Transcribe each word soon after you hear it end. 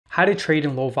How to trade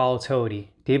in low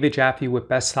volatility. David Jaffe with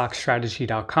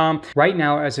beststockstrategy.com. Right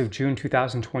now, as of June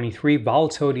 2023,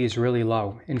 volatility is really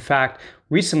low. In fact,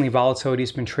 recently volatility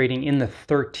has been trading in the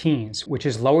 13s, which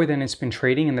is lower than it's been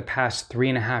trading in the past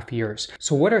 3.5 years.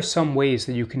 So what are some ways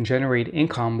that you can generate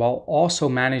income while also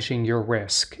managing your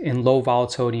risk in low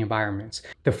volatility environments?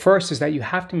 The first is that you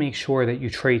have to make sure that you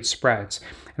trade spreads.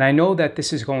 And I know that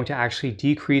this is going to actually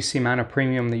decrease the amount of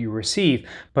premium that you receive,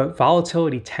 but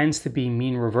volatility tends to be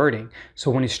mean reverting.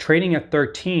 So when it's trading at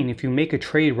 13, if you make a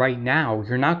trade right now,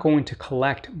 you're not going to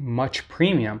collect much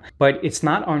premium, but it's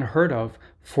not unheard of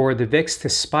for the VIX to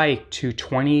spike to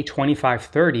 20, 25,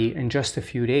 30 in just a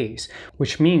few days,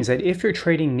 which means that if you're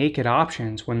trading naked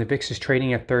options when the VIX is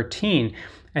trading at 13,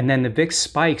 and then the VIX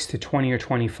spikes to 20 or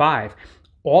 25,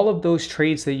 all of those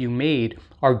trades that you made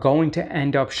are going to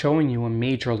end up showing you a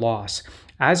major loss.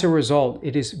 As a result,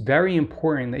 it is very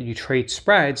important that you trade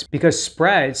spreads, because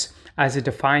spreads as a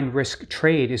defined risk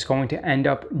trade is going to end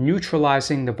up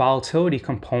neutralizing the volatility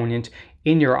component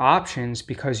in your options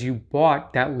because you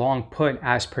bought that long put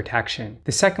as protection.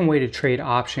 The second way to trade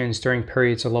options during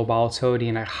periods of low volatility,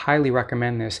 and I highly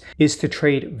recommend this, is to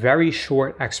trade very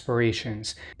short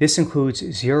expirations. This includes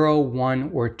 0,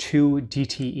 1, or 2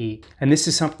 DTE. And this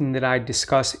is something that I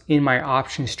discuss in my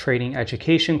options trading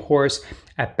education course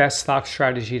at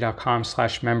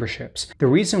beststockstrategy.com/memberships. The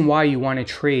reason why you want to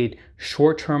trade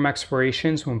short-term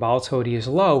expirations when volatility is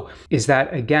low is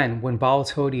that, again, when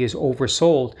volatility is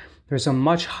oversold, there's a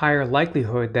much higher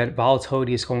likelihood that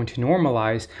volatility is going to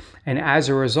normalize. And as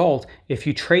a result, if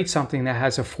you trade something that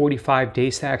has a 45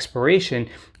 days to expiration,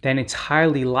 then it's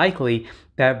highly likely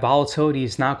that volatility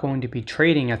is not going to be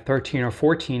trading at 13 or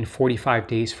 14, 45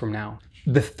 days from now.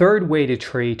 The third way to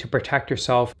trade to protect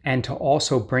yourself and to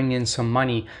also bring in some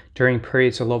money during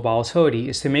periods of low volatility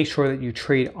is to make sure that you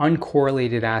trade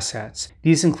uncorrelated assets.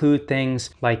 These include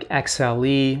things like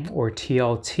XLE or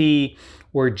TLT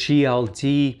or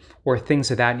GLD or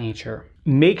things of that nature.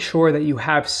 Make sure that you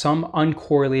have some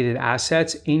uncorrelated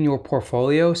assets in your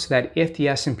portfolio so that if the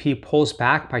S&P pulls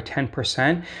back by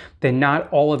 10%, then not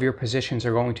all of your positions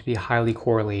are going to be highly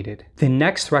correlated. The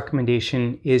next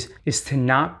recommendation is to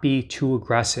not be too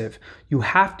aggressive. You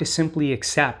have to simply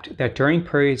accept that during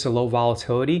periods of low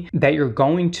volatility that you're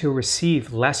going to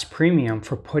receive less premium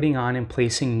for putting on and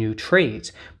placing new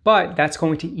trades. But that's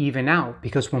going to even out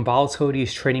because when volatility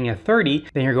is trading at 30,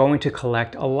 then you're going to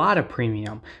collect a lot of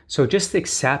premium. So just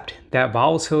accept that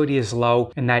volatility is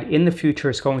low and that in the future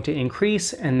it's going to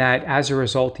increase, and that as a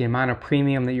result, the amount of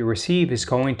premium that you receive is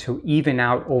going to even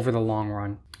out over the long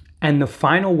run. And the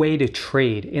final way to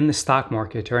trade in the stock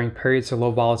market during periods of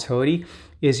low volatility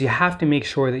is you have to make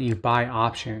sure that you buy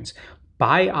options.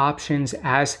 Buy options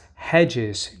as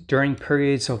hedges during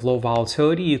periods of low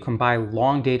volatility. You can buy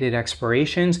long dated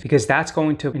expirations because that's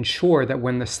going to ensure that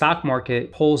when the stock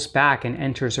market pulls back and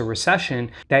enters a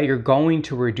recession, that you're going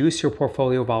to reduce your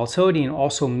portfolio volatility and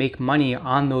also make money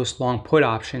on those long put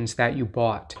options that you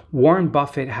bought. Warren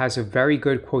Buffett has a very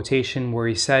good quotation where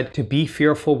he said to be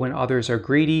fearful when others are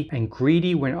greedy and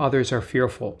greedy when others are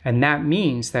fearful. And that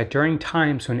means that during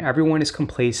times when everyone is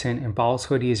complacent and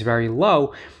volatility is very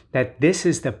low, that this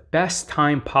is the best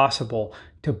time possible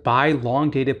to buy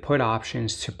long-dated put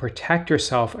options to protect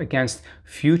yourself against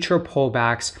future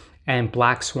pullbacks and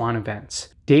black swan events.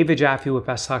 David Jaffe with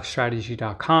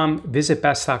beststockstrategy.com. Visit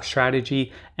Best Stock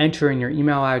Strategy, enter in your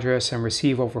email address, and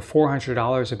receive over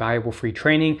 $400 of valuable free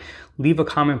training. Leave a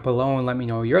comment below and let me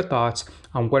know your thoughts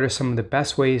on what are some of the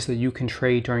best ways that you can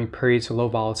trade during periods of low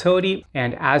volatility.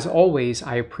 And as always,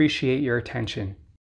 I appreciate your attention.